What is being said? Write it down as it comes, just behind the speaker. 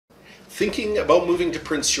Thinking about moving to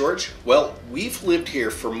Prince George? Well, we've lived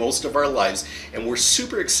here for most of our lives and we're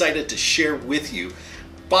super excited to share with you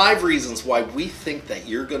 5 reasons why we think that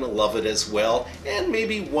you're going to love it as well, and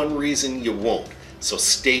maybe one reason you won't. So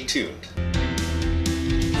stay tuned.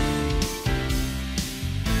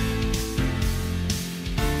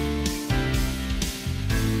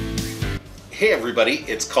 Hey everybody,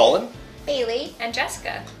 it's Colin, Bailey, and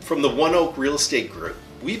Jessica from the One Oak Real Estate Group.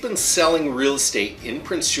 We've been selling real estate in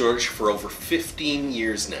Prince George for over 15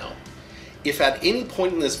 years now. If at any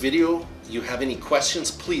point in this video you have any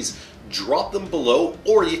questions, please drop them below,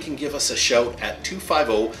 or you can give us a shout at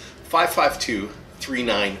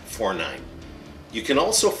 250-552-3949. You can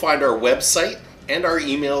also find our website and our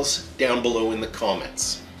emails down below in the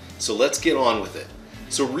comments. So let's get on with it.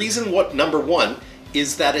 So reason number 1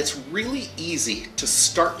 is that it's really easy to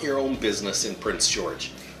start your own business in Prince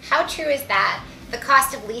George. How true is that? The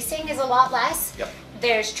cost of leasing is a lot less. Yep.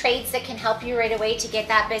 There's trades that can help you right away to get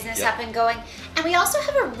that business up and going. And we also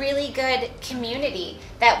have a really good community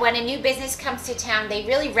that when a new business comes to town, they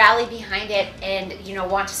really rally behind it and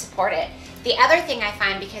want to support it. The other thing I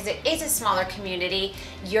find, because it is a smaller community,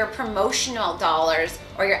 your promotional dollars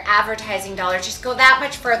or your advertising dollars just go that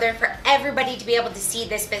much further for everybody to be able to see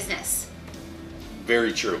this business.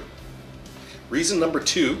 Very true. Reason number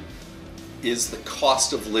 2 is the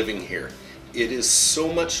cost of living here. It is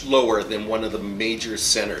so much lower than one of the major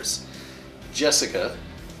centers. Jessica,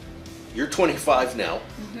 you're 25 now.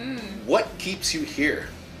 What keeps you here?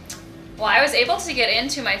 Well, I was able to get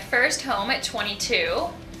into my first home at 22,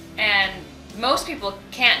 and most people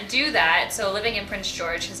can't do that, so living in Prince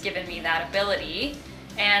George has given me that ability.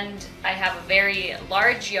 And I have a very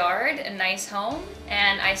large yard, a nice home,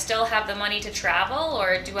 and I still have the money to travel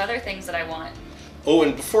or do other things that I want. Oh,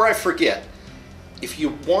 and before I forget, if you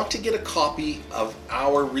want to get a copy of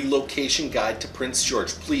our relocation guide to Prince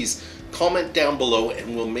George, please comment down below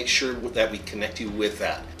and we'll make sure that we connect you with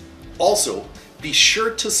that. Also, be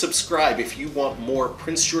sure to subscribe if you want more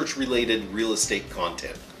Prince George related real estate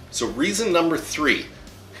content. So reason number 3,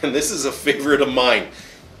 and this is a favorite of mine,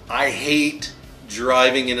 I hate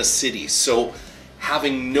driving in a city, so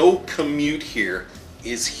having no commute here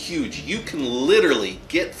is huge. You can literally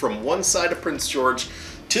get from one side of Prince George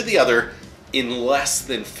to the other in less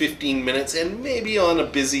than 15 minutes, and maybe on a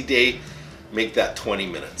busy day, make that 20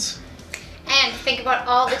 minutes. And think about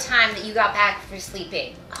all the time that you got back for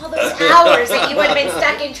sleeping. All those hours that you would have been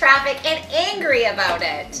stuck in traffic and angry about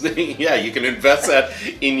it. Yeah, you can invest that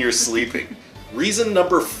in your sleeping. Reason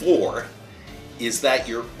number 4 is that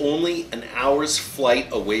you're only an hour's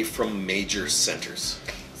flight away from major centers.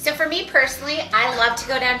 So for me personally, I love to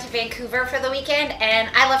go down to Vancouver for the weekend, and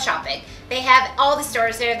I love shopping. They have all the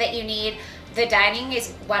stores there that you need. The dining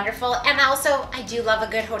is wonderful, and also I do love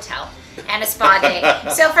a good hotel and a spa day.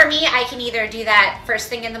 So for me, I can either do that first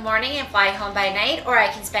thing in the morning and fly home by night, or I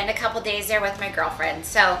can spend a couple days there with my girlfriend.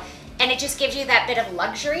 And it just gives you that bit of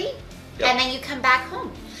luxury, and then you come back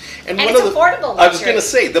home. And it's affordable luxury. I was going to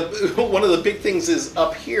say, one of the big things is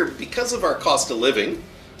up here, because of our cost of living,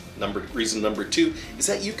 reason number 2, is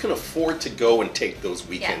that you can afford to go and take those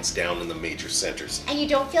weekends down in the major centers. And you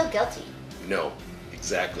don't feel guilty. No,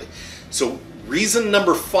 exactly. So reason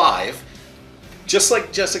number 5, just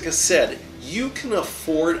like Jessica said, you can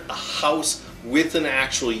afford a house with an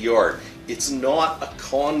actual yard. It's not a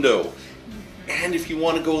condo. And if you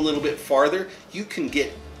want to go a little bit farther, you can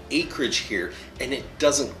get acreage here, and it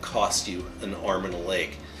doesn't cost you an arm and a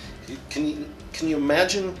leg. Can you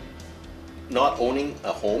imagine not owning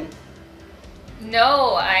a home?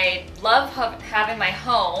 No, I love having my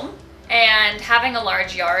home, and having a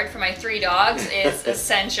large yard for my 3 dogs is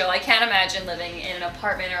essential. I can't imagine living in an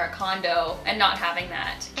apartment or a condo and not having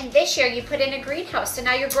that. And this year you put in a greenhouse, so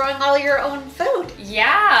now you're growing all your own food.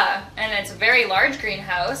 Yeah, and it's a very large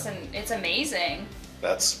greenhouse, and it's amazing.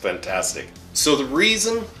 That's fantastic. So the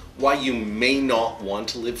reason why you may not want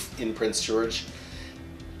to live in Prince George,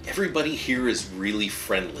 everybody here is really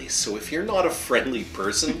friendly. So if you're not a friendly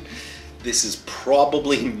person, this is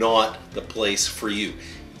probably not the place for you.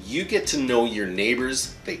 You get to know your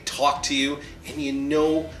neighbors, they talk to you, and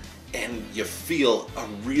you feel a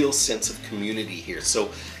real sense of community here.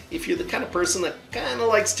 So if you're the kind of person that kind of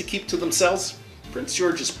likes to keep to themselves, Prince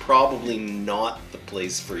George is probably not the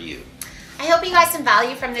place for you. I hope you got some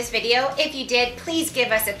value from this video. If you did, please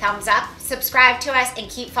give us a thumbs up, subscribe to us, and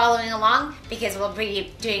keep following along, because we'll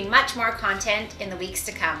be doing much more content in the weeks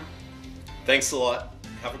to come. Thanks a lot.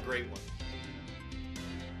 Have a great one.